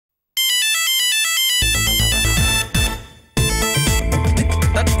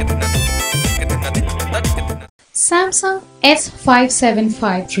Samsung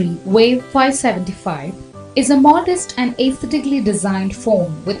S5753 Wave 575 is a modest and aesthetically designed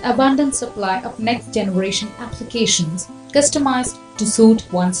phone with abundant supply of next-generation applications customized to suit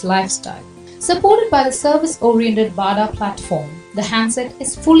one's lifestyle. Supported by the service-oriented bada platform, the handset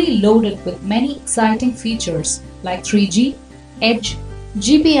is fully loaded with many exciting features like 3G, Edge,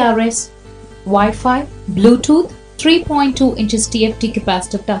 GPRS, Wi-Fi, Bluetooth, 3.2 inches TFT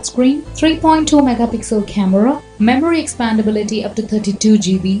capacitive touchscreen, 3.2 megapixel camera, memory expandability up to 32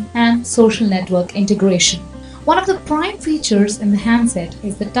 GB, and social network integration. One of the prime features in the handset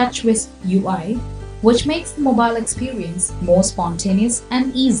is the TouchWiz UI, which makes the mobile experience more spontaneous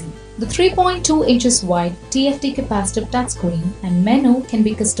and easy. The 3.2 inches wide TFT capacitive touchscreen and menu can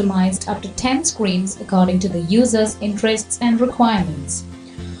be customized up to 10 screens according to the user's interests and requirements.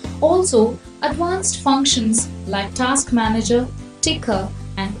 Also, advanced functions like Task Manager, Ticker,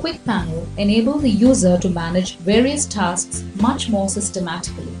 and Quick Panel enable the user to manage various tasks much more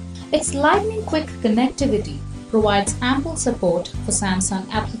systematically. Its lightning-quick connectivity provides ample support for Samsung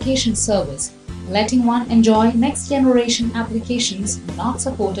application service, letting one enjoy next-generation applications not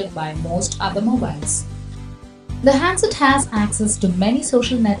supported by most other mobiles. The handset has access to many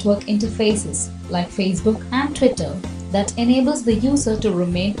social network interfaces like Facebook and Twitter that enables the user to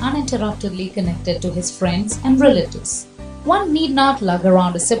remain uninterruptedly connected to his friends and relatives. One need not lug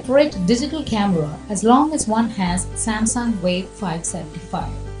around a separate digital camera as long as one has Samsung Wave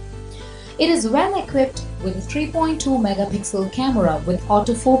 575. It is well equipped with a 3.2 megapixel camera with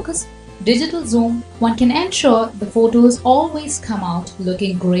autofocus, digital zoom. One can ensure the photos always come out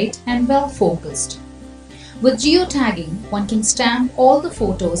looking great and well focused. With geotagging, one can stamp all the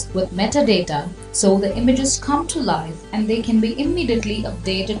photos with metadata so the images come to life and they can be immediately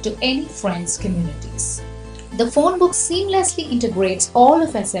updated to any friends' communities. The phone book seamlessly integrates all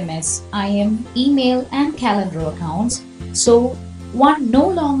of SMS, IM, email and calendar accounts, so one no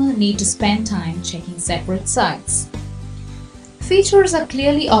longer need to spend time checking separate sites. Features are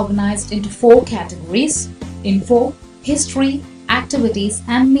clearly organized into 4 categories: info, history, activities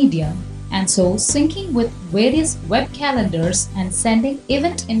and media. And so syncing with various web calendars and sending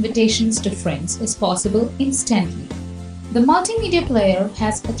event invitations to friends is possible instantly. The multimedia player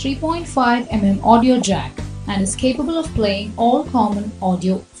has a 3.5 mm audio jack and is capable of playing all common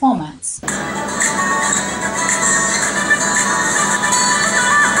audio formats.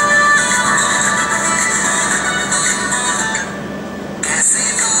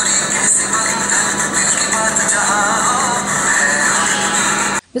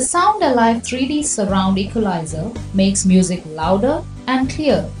 The Sound Alive 3D surround equalizer makes music louder and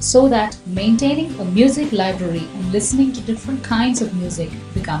clear so that maintaining a music library and listening to different kinds of music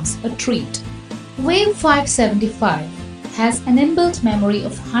becomes a treat. Wave 575 has an inbuilt memory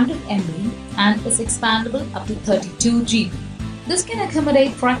of 100 MB and is expandable up to 32 GB. This can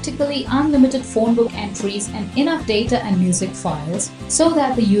accommodate practically unlimited phone book entries and enough data and music files so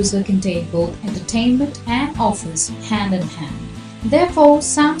that the user can take both entertainment and office hand in hand. Therefore,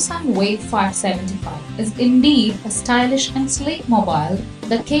 Samsung Wave 575 is indeed a stylish and sleek mobile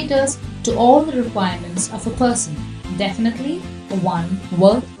that caters to all the requirements of a person. Definitely one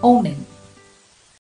worth owning.